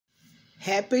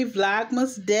Happy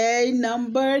Vlogmas Day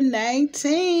number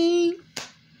 19.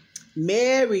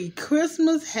 Merry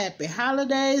Christmas, Happy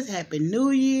Holidays, Happy New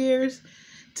Year's.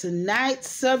 Tonight's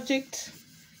subject,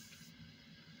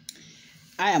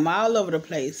 I am all over the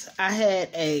place. I had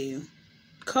a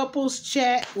couples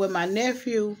chat with my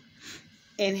nephew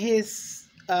and his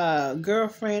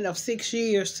girlfriend of 6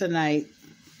 years tonight.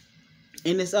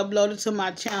 And it's uploaded to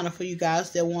my channel for you guys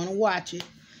that want to watch it.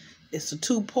 It's a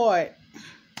 2-part.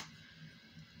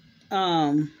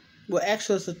 Well,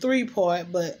 actually, it's a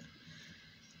 3-part, but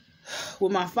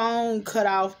with my phone cut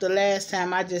off the last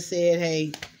time, I just said,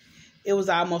 hey, it was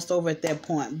almost over at that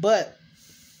point. But,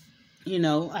 you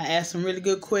know, I asked some really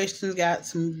good questions, got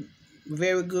some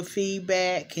very good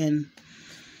feedback, and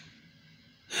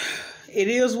it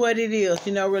is what it is.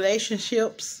 You know,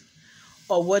 relationships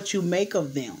are what you make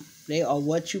of them. They are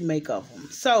what you make of them.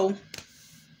 So,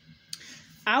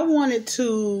 I wanted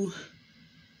to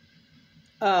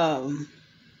I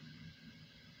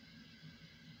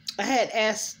had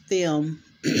asked them,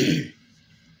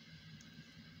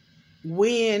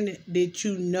 when did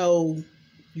you know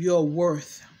your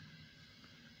worth?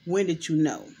 When did you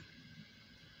know?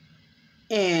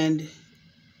 And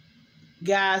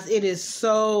guys, it is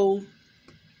so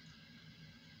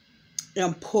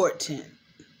important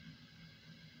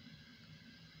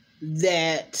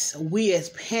that we as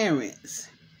parents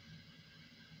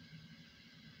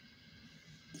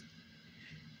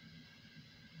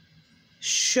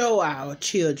show our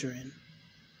children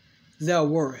their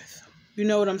worth. You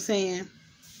know what I'm saying?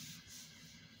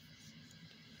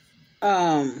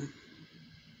 I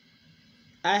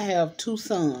have 2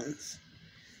 sons,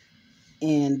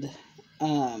 and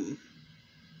my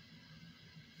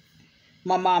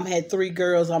mom had 3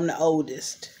 girls. I'm the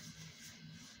oldest.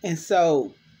 And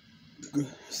so,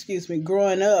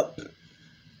 growing up,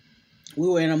 we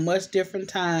were in a much different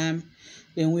time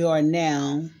than we are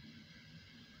now.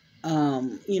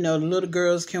 You know, the little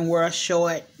girls can wear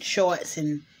shorts,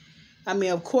 and I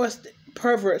mean, of course,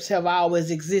 perverts have always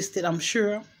existed, I'm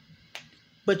sure,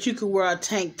 but you could wear a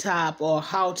tank top or a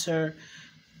halter,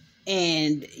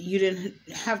 and you didn't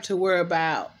have to worry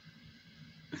about,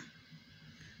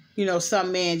 you know,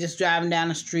 some man just driving down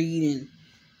the street and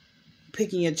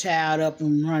picking your child up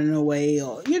and running away,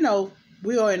 or, you know,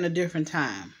 we are in a different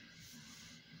time,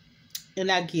 and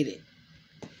I get it.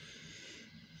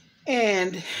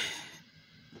 And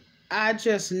I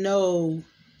just know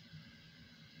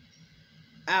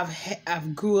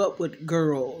I've grew up with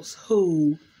girls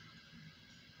who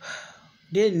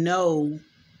didn't know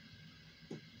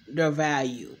their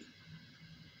value.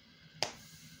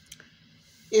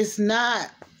 It's not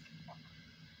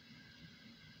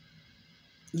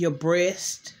your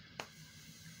breast.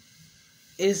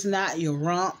 It's not your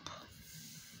rump.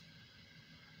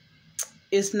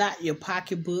 It's not your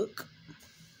pocketbook.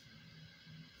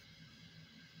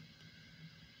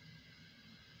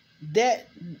 That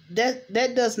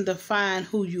doesn't define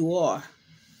who you are.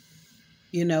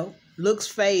 You know, looks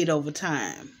fade over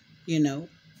time, you know.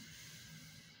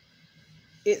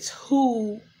 It's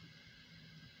who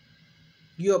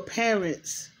your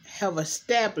parents have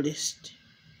established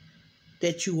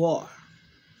that you are.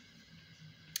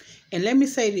 And let me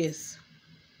say this,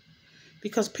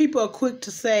 because people are quick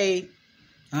to say,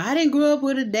 I didn't grow up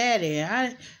with a daddy.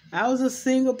 I was a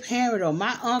single parent, or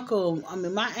my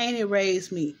auntie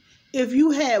raised me. If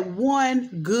you had one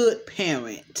good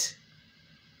parent,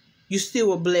 you still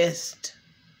were blessed.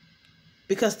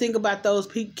 Because think about those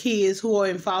kids who are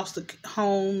in foster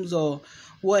homes or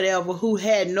whatever, who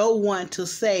had no one to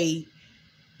say,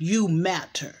 you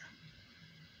matter.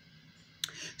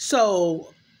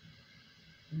 So,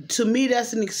 to me,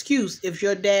 that's an excuse if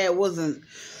your dad wasn't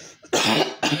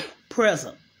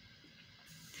present.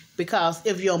 Because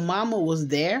if your mama was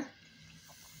there,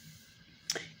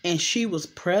 and she was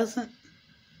present,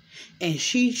 and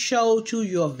she showed you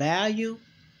your value,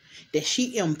 that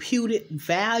she imputed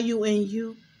value in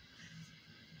you,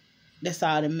 that's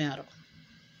all that matters.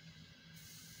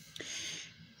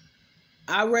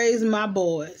 I raised my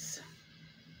boys.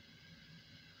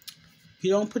 You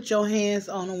don't put your hands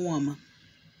on a woman.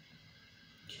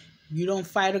 You don't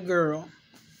fight a girl.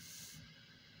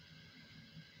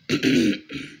 Be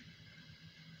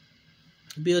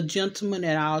a gentleman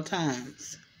at all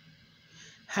times.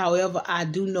 However, I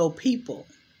do know people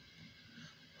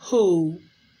who,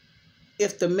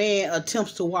 if the man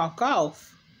attempts to walk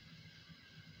off,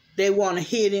 they want to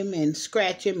hit him and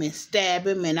scratch him and stab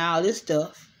him and all this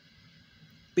stuff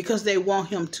because they want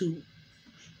him to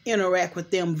interact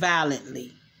with them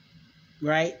violently,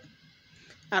 right?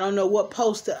 I don't know what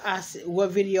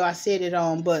video I said it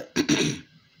on, but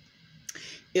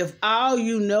If all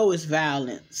you know is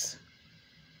violence,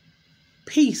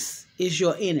 peace is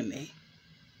your enemy.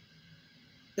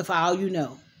 If all you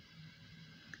know.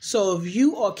 So if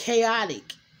you are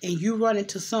chaotic and you run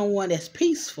into someone that's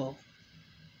peaceful,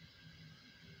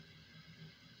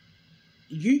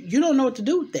 you don't know what to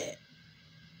do with that.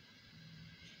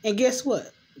 And guess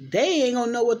what? They ain't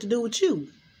gonna know what to do with you.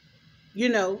 You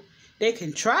know, they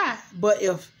can try, but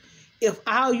if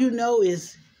all you know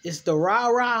is the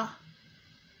rah-rah,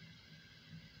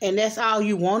 and that's all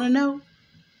you want to know,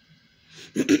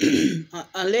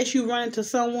 unless you run into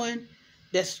someone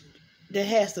that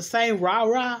has the same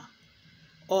rah-rah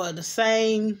or the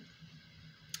same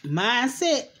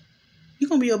mindset, you're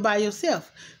going to be up by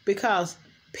yourself, because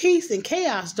peace and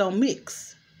chaos don't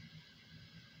mix.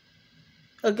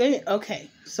 Okay,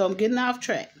 so I'm getting off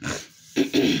track.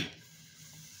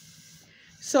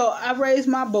 So I raised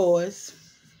my boys,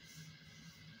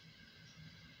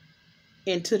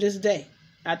 and to this day,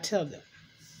 I tell them,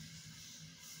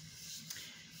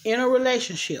 in a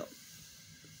relationship,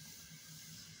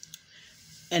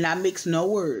 and I mix no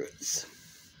words,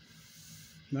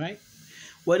 right?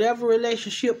 Whatever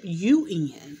relationship you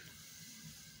in,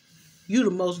 you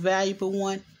the most valuable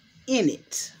one in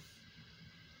it.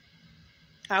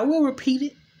 I will repeat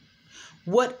it.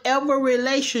 Whatever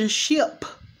relationship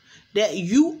that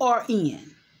you are in,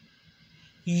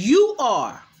 you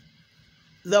are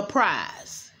the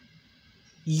prize.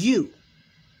 You.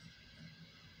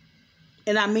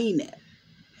 And I mean that.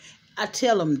 I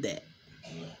tell them that.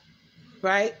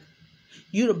 Right?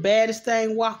 You the baddest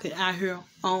thing walking out here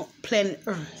on planet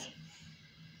Earth.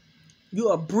 You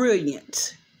are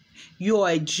brilliant. You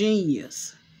are a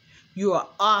genius. You are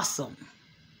awesome.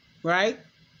 Right?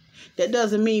 That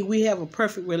doesn't mean we have a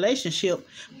perfect relationship,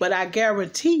 but I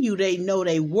guarantee you they know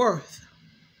their worth.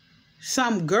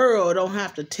 Some girl don't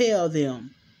have to tell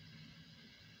them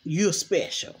you're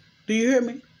special. Do you hear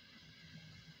me?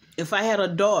 If I had a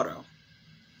daughter,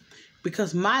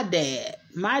 because my dad,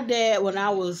 when I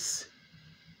was,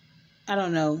 I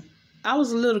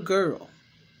was a little girl,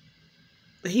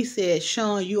 but he said,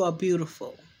 Sean, you are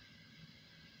beautiful.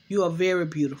 You are very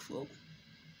beautiful.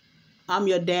 I'm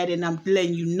your daddy and I'm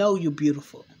letting you know you're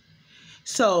beautiful.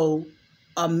 So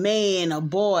a man, a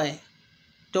boy,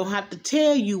 don't have to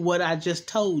tell you what I just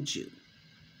told you.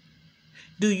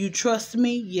 Do you trust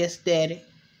me? Yes, daddy.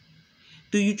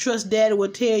 Do you trust daddy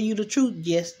will tell you the truth?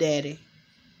 Yes, daddy.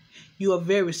 You are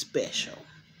very special.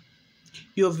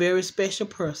 You're a very special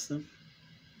person.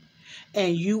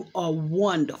 And you are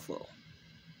wonderful.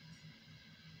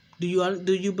 Do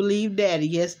you believe daddy?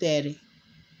 Yes, daddy.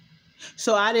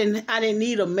 So I didn't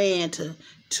need a man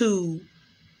to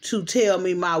tell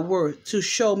me my worth, to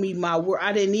show me my worth.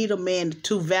 I didn't need a man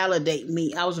to validate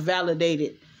me. I was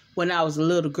validated when I was a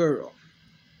little girl.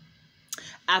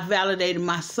 I validated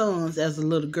my sons as a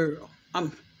little girl,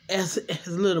 as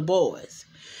little boys.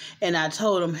 And I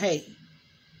told them, hey,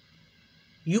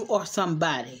 you are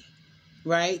somebody,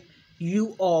 right?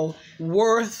 You are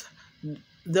worth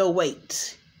the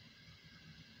wait.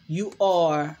 You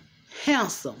are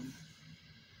handsome.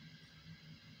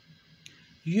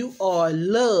 You are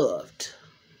loved.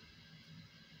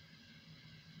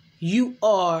 You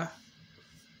are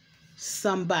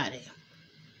somebody.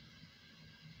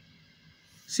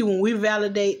 See, when we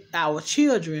validate our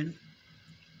children,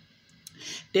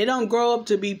 they don't grow up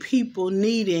to be people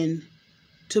needing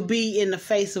to be in the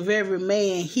face of every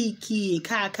man, he, and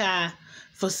kaka,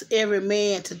 for every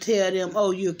man to tell them,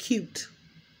 oh, you're cute.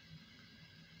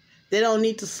 They don't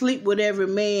need to sleep with every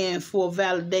man for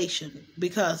validation,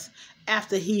 because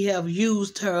after he have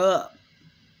used her up.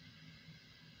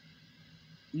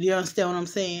 You understand what I'm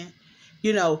saying?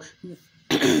 You know,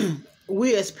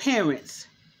 we as parents,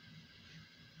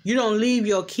 you don't leave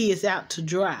your kids out to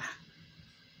dry.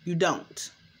 You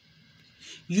don't.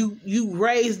 You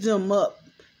raise them up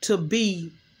to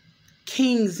be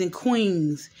kings and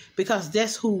queens, because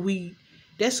that's who we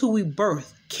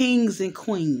birth, kings and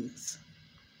queens.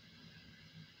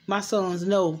 My sons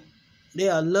know they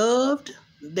are loved.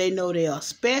 They know they are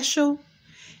special.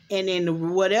 And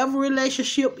in whatever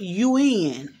relationship you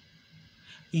in,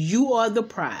 you are the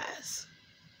prize.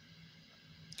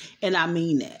 And I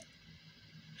mean that.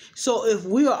 So if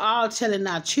we are all telling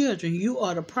our children, you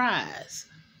are the prize,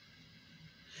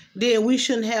 then we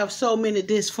shouldn't have so many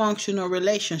dysfunctional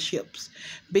relationships,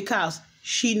 because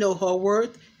she know her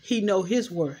worth, he know his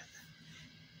worth,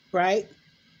 right?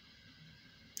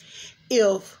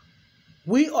 If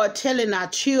we are telling our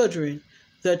children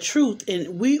the truth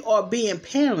and we are being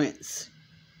parents,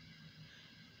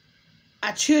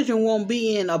 our children won't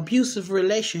be in abusive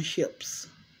relationships.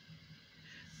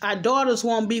 Our daughters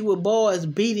won't be with boys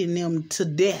beating them to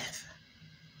death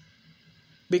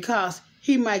because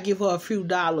he might give her a few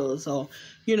dollars, or,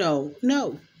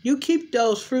 no. You keep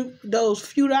those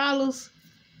few dollars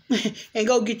and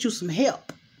go get you some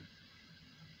help.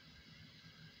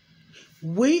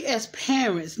 We as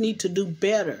parents need to do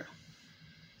better.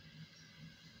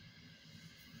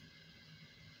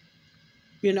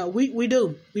 We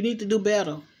do. We need to do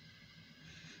better.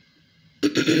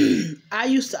 I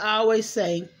used to always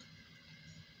say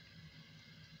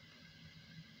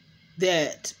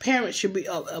that parents should be,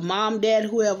 a mom, dad,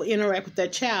 whoever interact with their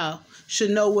child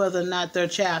should know whether or not their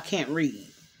child can't read.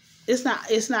 It's not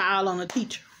all on the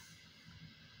teacher.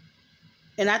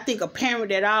 And I think a parent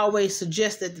that always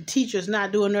suggests that the teacher's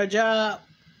not doing their job,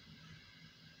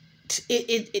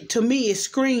 it to me, it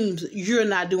screams you're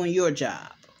not doing your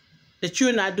job. That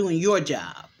you're not doing your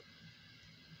job.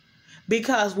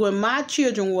 Because when my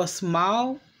children were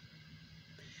small,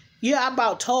 yeah, I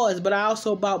bought toys, but I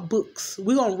also bought books.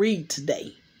 We're going to read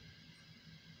today.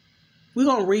 We're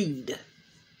going to read.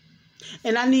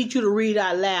 And I need you to read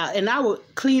out loud. And I would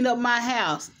clean up my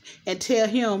house and tell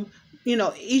him,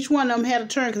 each one of them had a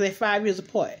turn because they're 5 years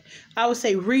apart. I would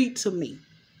say, read to me.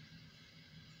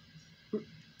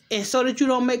 And so that you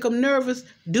don't make them nervous,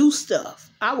 do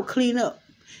stuff. I would clean up.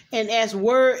 And as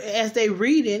they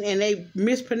reading and they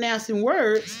mispronouncing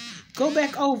words, go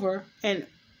back over and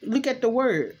look at the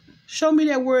word. Show me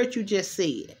that word you just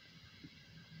said.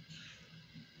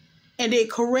 And then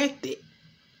correct it.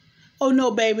 Oh,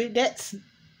 no, baby, that's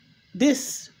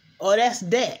this or that's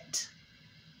that.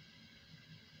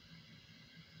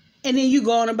 And then you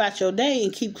go on about your day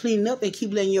and keep cleaning up and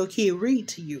keep letting your kid read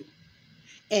to you.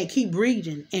 And keep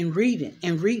reading and reading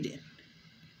and reading.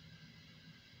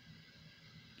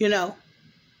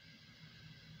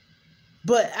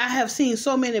 But I have seen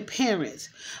so many parents,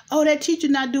 oh, that teacher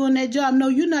not doing that job. No,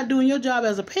 you're not doing your job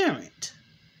as a parent.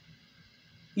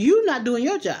 You're not doing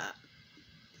your job.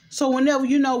 So whenever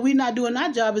we're not doing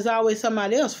our job, it's always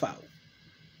somebody else's fault.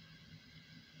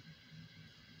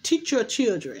 Teach your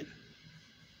children.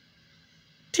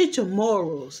 Teach them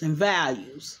morals and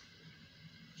values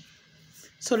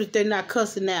so that they're not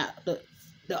cussing out the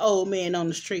old man on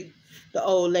the street, the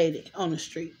old lady on the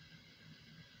street.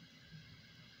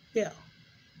 Yeah.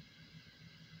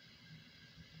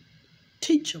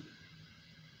 Teach them.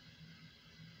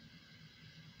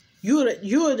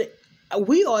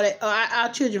 We are our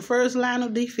children's first line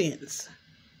of defense.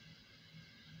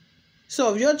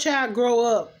 So if your child grow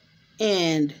up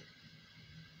and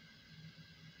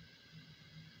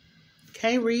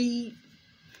can't read,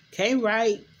 can't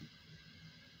write,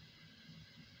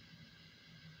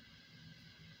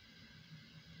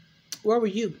 where were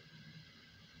you?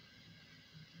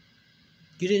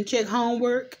 You didn't check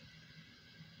homework.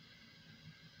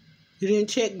 You didn't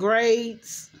check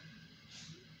grades.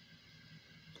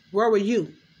 Where were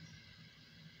you?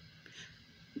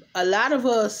 A lot of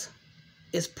us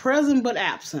is present but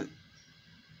absent.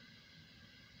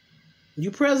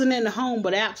 You present in the home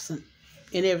but absent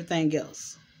in everything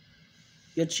else.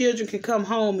 Your children can come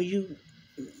home and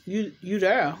you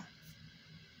there,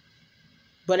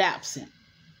 but absent.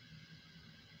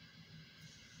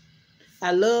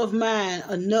 I love mine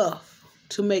enough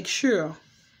to make sure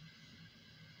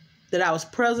that I was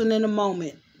present in the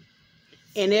moment,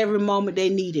 in every moment they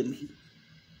needed me.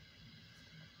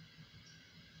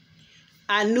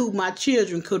 I knew my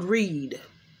children could read.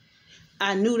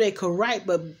 I knew they could write,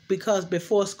 but because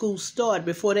before school started,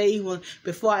 before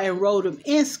I enrolled them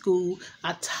in school,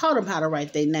 I taught them how to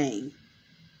write their name.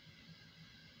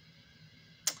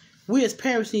 We as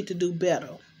parents need to do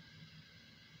better.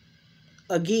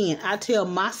 Again, I tell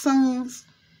my sons,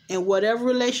 in whatever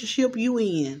relationship you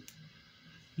in,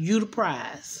 you the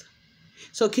prize.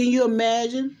 So can you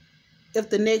imagine if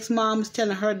the next mom is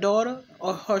telling her daughter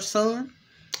or her son,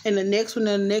 and the next one,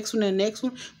 and the next one, and the next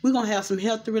one, we're going to have some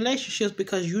healthy relationships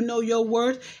because you know your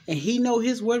worth and he know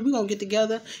his worth. We're going to get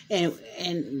together and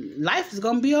life is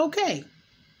going to be okay.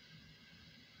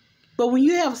 But when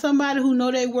you have somebody who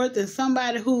know their worth and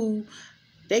somebody who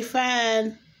they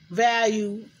find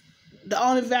value, the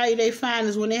only value they find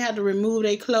is when they have to remove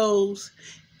their clothes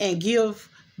and give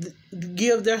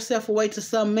their self away to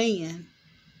some man.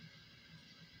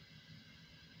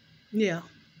 Yeah.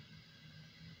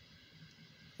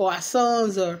 Or our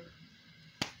sons are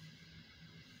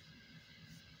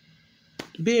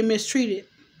being mistreated.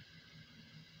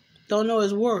 Don't know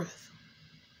his worth.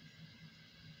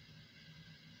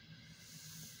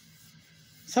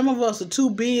 Some of us are too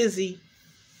busy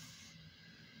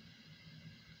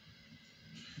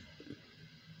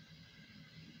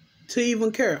to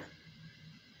even care.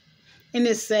 And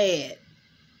it's sad.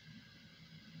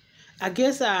 I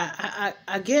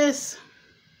guess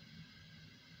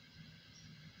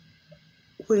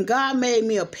when God made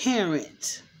me a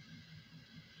parent,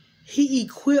 He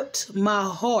equipped my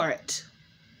heart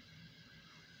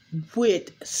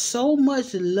with so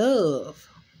much love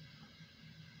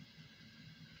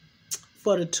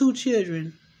for the 2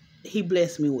 children He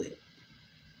blessed me with.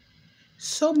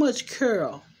 So much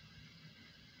care.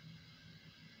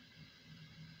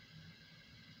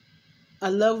 I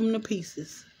love them to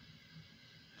pieces.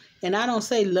 And I don't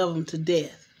say love them to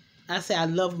death. I say I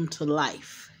love them to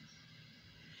life.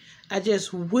 I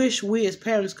just wish we as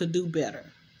parents could do better.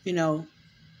 You know,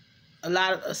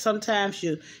 sometimes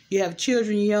you have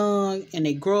children young and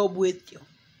they grow up with you.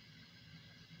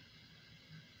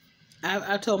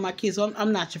 I told my kids,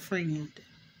 I'm not your friend.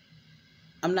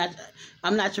 I'm not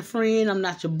your friend. I'm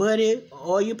not your buddy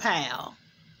or your pal.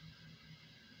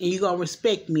 And you're going to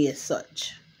respect me as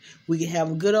such. We can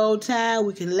have a good old time.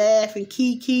 We can laugh and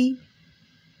kiki.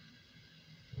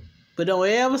 But don't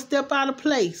ever step out of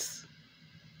place.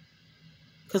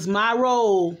 Because my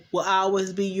role will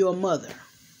always be your mother.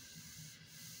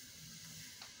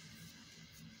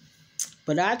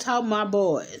 But I taught my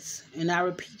boys, and I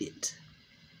repeat it.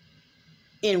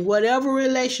 In whatever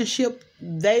relationship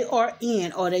they are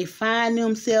in or they find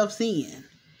themselves in,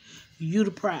 you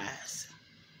the prize.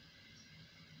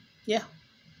 Yeah.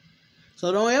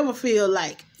 So don't ever feel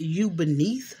like you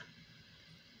beneath.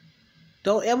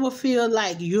 Don't ever feel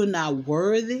like you're not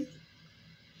worthy.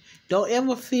 Don't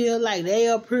ever feel like they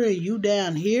up here and you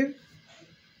down here.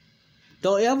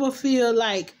 Don't ever feel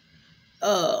like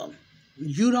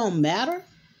you don't matter.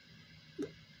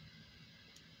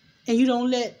 And you don't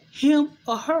let him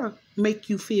or her make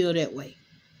you feel that way.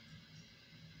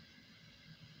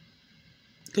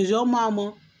 Because your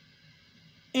mama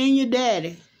and your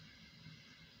daddy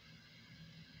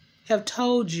have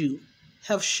told you,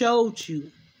 have showed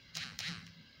you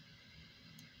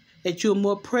that you're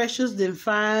more precious than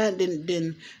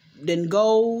than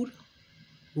gold,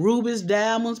 rubies,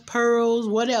 diamonds, pearls,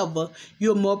 whatever.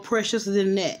 You're more precious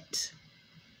than that.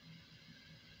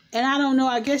 And I don't know,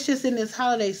 I guess just in this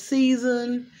holiday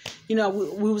season, you know,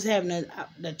 we was having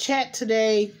the chat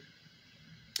today,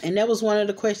 and that was one of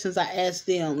the questions I asked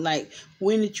them, like,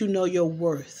 when did you know your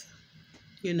worth?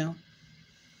 You know?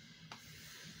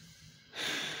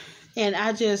 And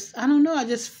I don't know, I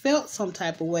just felt some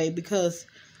type of way because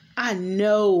I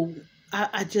know,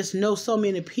 I just know so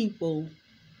many people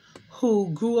who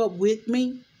grew up with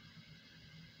me,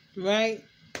 right?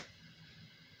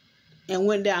 And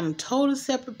went down a total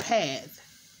separate path.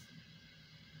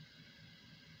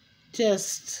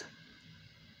 Just,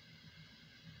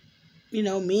 you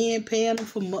know, men paying them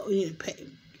for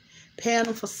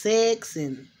sex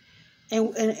and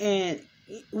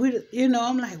we, you know,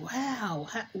 I'm like, wow,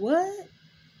 what?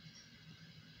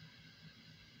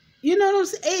 You know what I'm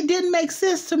saying? It didn't make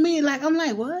sense to me. Like, I'm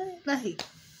like, what? Like,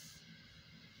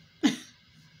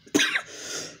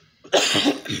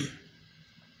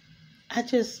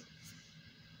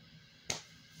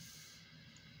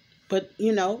 but,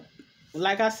 you know,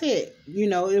 like I said, you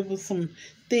know, it was some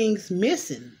things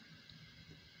missing.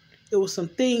 It was some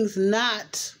things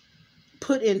not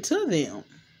put into them.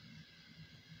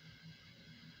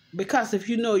 Because if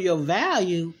you know your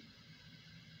value,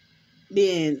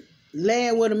 then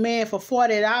laying with a man for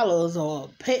 $40 or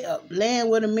laying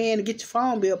with a man to get your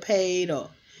phone bill paid or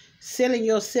selling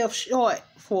yourself short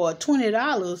for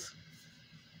 $20,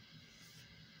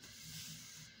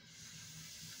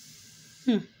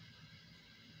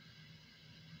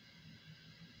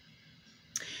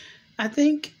 I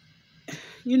think,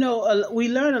 you know, we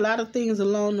learn a lot of things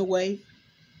along the way.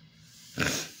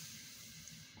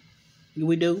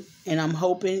 We do. And I'm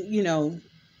hoping, you know,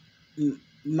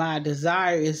 my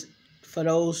desire is for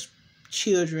those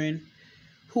children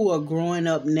who are growing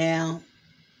up now,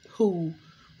 who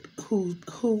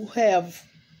have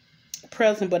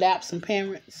present but absent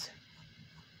parents,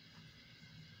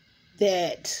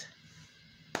 that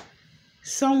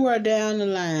somewhere down the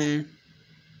line,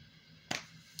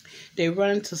 they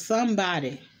run into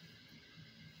somebody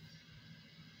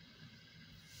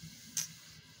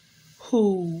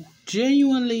who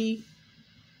genuinely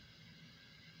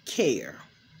care.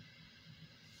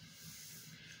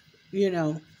 You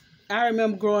know, I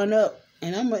remember growing up,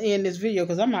 and I'm going to end this video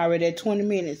because I'm already at 20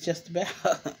 minutes just about.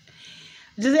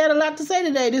 Just had a lot to say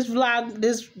today. This vlog,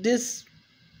 this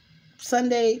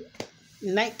Sunday,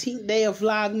 19th day of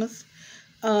Vlogmas.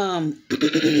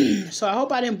 So I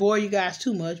hope I didn't bore you guys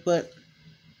too much, but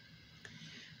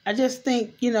I just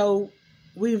think, you know,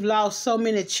 we've lost so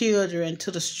many children to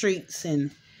the streets,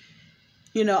 and,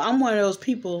 you know, I'm one of those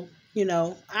people You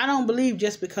know, I don't believe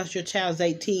just because your child's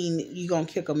 18, you're going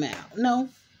to kick them out. No.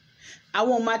 I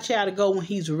want my child to go when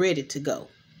he's ready to go.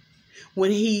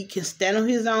 When he can stand on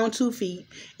his own 2 feet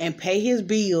and pay his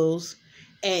bills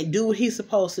and do what he's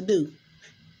supposed to do.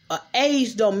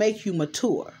 Age don't make you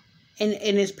mature. And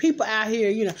there's people out here,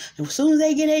 you know, as soon as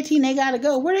they get 18, they got to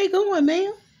go. Where they going,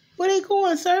 ma'am? Where they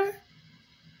going, sir?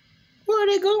 Where are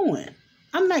they going?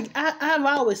 I've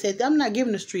always said that I'm not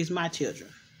giving the streets my children.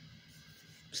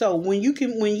 So when you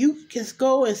can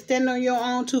go and stand on your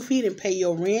own 2 feet and pay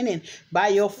your rent and buy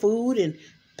your food and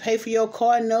pay for your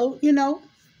car note, you know,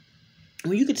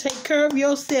 when you can take care of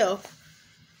yourself,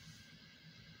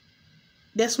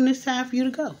 that's when it's time for you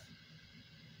to go.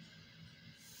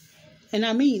 And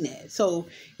I mean that. So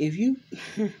if you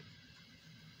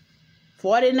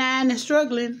 49 and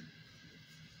struggling,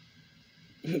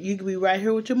 you can be right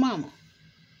here with your mama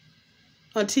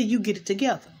until you get it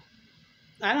together.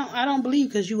 I don't believe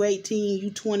because you 18,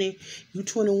 you 20, you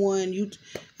 21,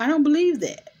 I don't believe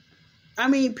that. I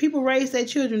mean, people raise their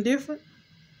children different,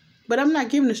 but I'm not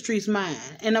giving the streets mine,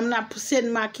 and I'm not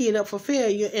setting my kid up for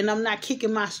failure, and I'm not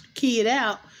kicking my kid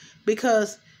out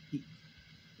because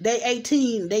they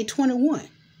 18, they 21.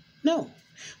 No.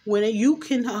 When you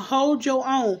can hold your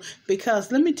own,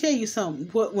 because let me tell you something.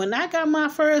 When I got my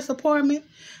first apartment,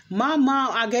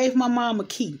 I gave my mom a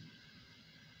key.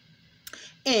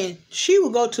 And she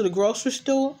would go to the grocery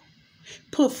store,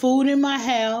 put food in my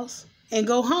house, and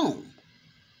go home.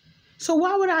 So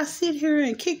why would I sit here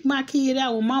and kick my kid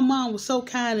out when my mom was so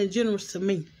kind and generous to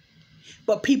me?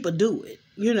 But people do it,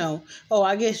 you know. Oh,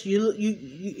 I guess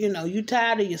you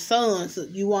tired of your son, so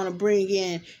you want to bring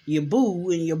in your boo,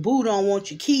 and your boo don't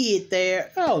want your kid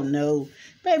there. Oh no,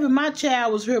 baby, my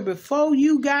child was here before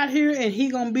you got here, and he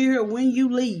gonna be here when you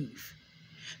leave.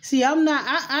 See, I'm not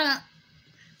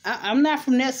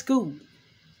from that school.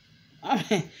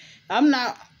 I'm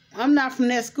not from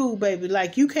that school, baby.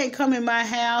 Like, you can't come in my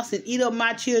house and eat up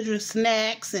my children's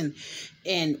snacks and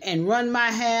run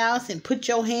my house and put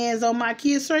your hands on my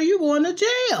kids. Sir, you're going to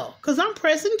jail because I'm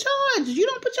pressing charges. You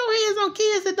don't put your hands on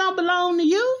kids that don't belong to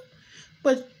you.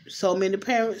 But so many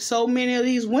parents, so many of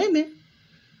these women,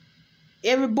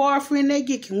 every boyfriend they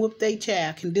get can whoop their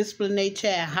child, can discipline their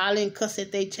child, holler and cuss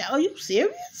at their child. Are you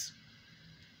serious?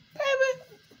 Baby,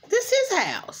 this is his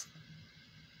house.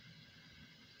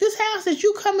 This house that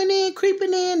you coming in,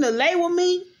 creeping in to lay with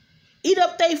me, eat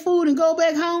up their food and go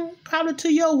back home, probably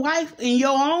to your wife and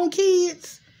your own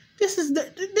kids. This is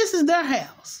their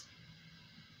house.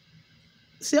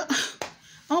 See, I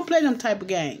don't play them type of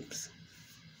games.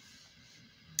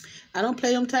 I don't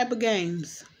play them type of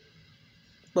games.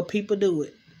 But people do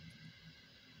it.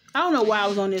 I don't know why I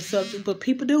was on this subject, but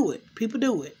people do it. People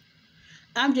do it.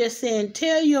 I'm just saying,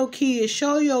 tell your kids,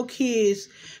 show your kids,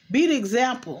 be the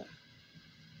example.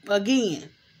 Again,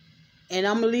 and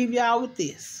I'm going to leave y'all with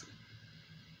this.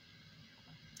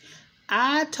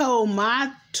 I told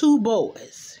my 2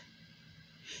 boys,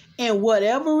 in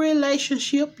whatever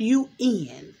relationship you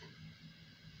in,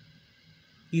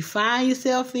 you find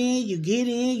yourself in, you get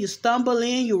in, you stumble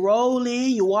in, you roll in,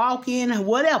 you walk in,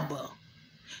 whatever.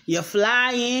 You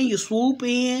fly in, you swoop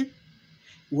in.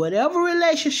 Whatever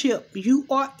relationship you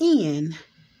are in,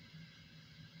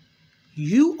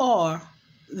 you are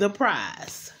the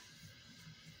prize.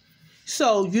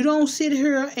 So you don't sit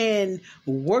here and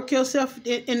work yourself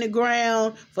in the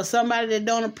ground for somebody that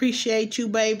don't appreciate you,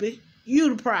 baby.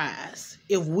 You the prize.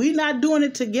 If we not doing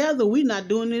it together, we not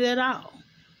doing it at all.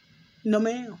 No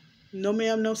ma'am. No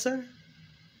ma'am, no sir.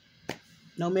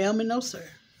 No ma'am and no sir.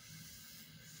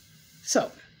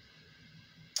 So,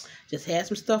 just had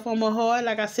some stuff on my heart.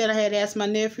 Like I said, I had asked my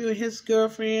nephew and his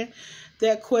girlfriend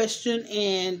that question.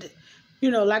 And,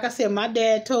 you know, like I said, my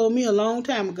dad told me a long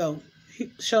time ago,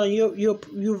 Sean,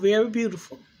 you're very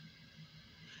beautiful.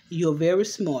 You're very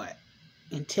smart,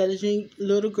 intelligent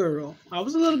little girl. I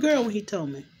was a little girl when he told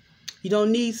me. You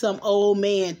don't need some old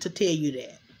man to tell you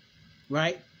that,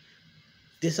 right?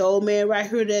 This old man right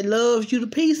here that loves you to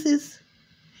pieces,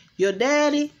 your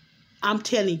daddy, I'm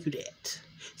telling you that.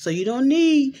 So you don't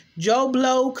need Joe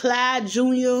Blow, Clyde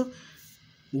Jr.,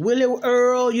 Willie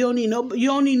Earl. You don't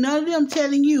need none of them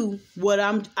telling you what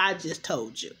I just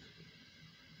told you.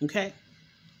 Okay?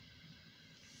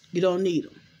 You don't need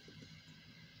them.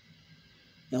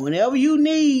 And whenever you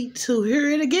need to hear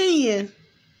it again,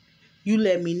 you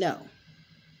let me know.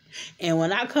 And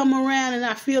when I come around and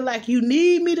I feel like you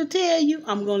need me to tell you,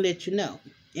 I'm going to let you know.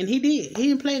 And he did. He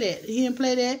didn't play that. He didn't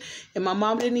play that. And my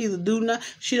mom didn't either do nothing.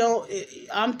 She don't,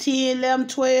 I'm 10, 11,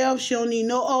 12. She don't need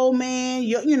no old man.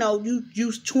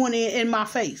 You 20 in my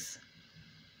face.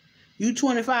 You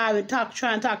 25 and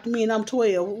trying to talk to me and I'm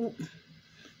 12.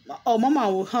 Oh, my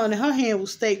mom, honey, her hand will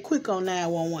stay quick on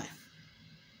 911.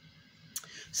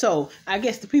 So I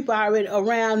guess the people already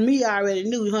around me already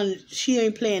knew, honey, she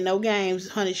ain't playing no games,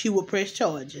 honey. She will press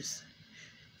charges.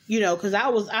 You know, because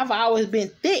I've always been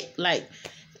thick. Like,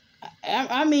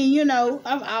 I mean, you know,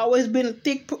 I've always been a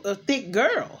thick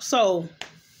girl. So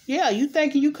yeah, you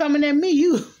thinking you coming at me?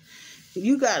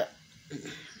 You got.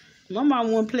 My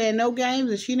mom wasn't playing no games,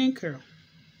 and she didn't care.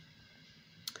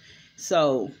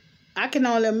 So I can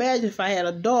only imagine if I had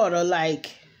a daughter.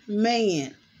 Like,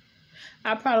 man,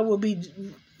 I probably would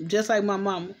be just like my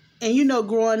mama. And you know,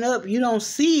 growing up, you don't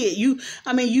see it. You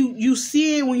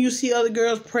see it when you see other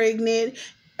girls pregnant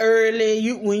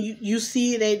early. When you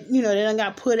see they, you know, they done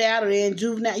got put out or they're in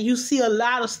juvenile. You see a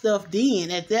lot of stuff then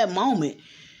at that moment,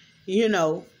 you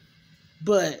know.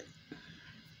 But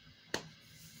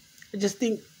I just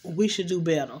think we should do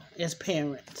better as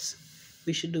parents.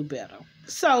 We should do better.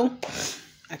 So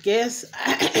I guess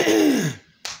I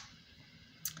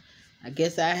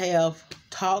have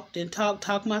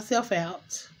talked myself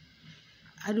out.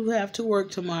 I do have to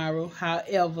work tomorrow.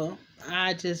 However,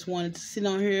 I just wanted to sit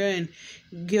on here and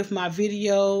give my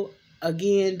video.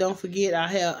 Again, don't forget I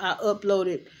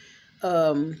uploaded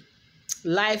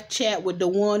live chat with the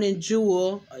one and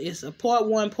Jewel. It's a part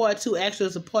 1, part 2. Actually,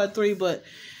 it's a part 3, but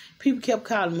people kept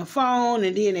calling my phone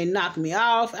and then they knocked me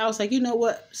off. I was like, you know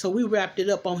what? So we wrapped it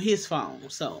up on his phone,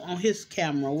 so on his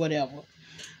camera or whatever.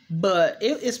 But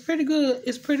it's pretty good.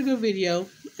 It's a pretty good video,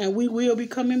 and we will be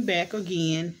coming back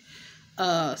again.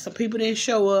 Some people didn't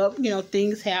show up. You know,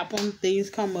 things happen. Things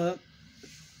come up.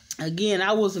 Again,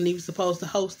 I wasn't even supposed to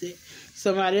host it.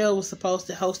 Somebody else was supposed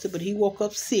to host it, but he woke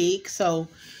up sick. So,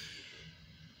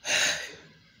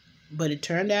 but it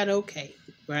turned out okay,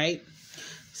 right?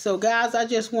 So, guys, I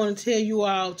just want to tell you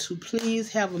all to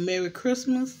please have a Merry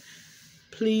Christmas.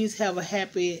 Please have a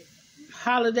happy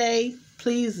holiday.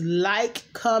 Please like,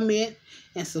 comment,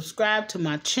 and subscribe to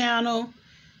my channel.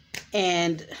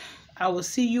 And I will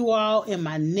see you all in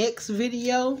my next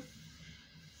video.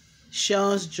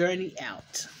 Sean's Journey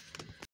out.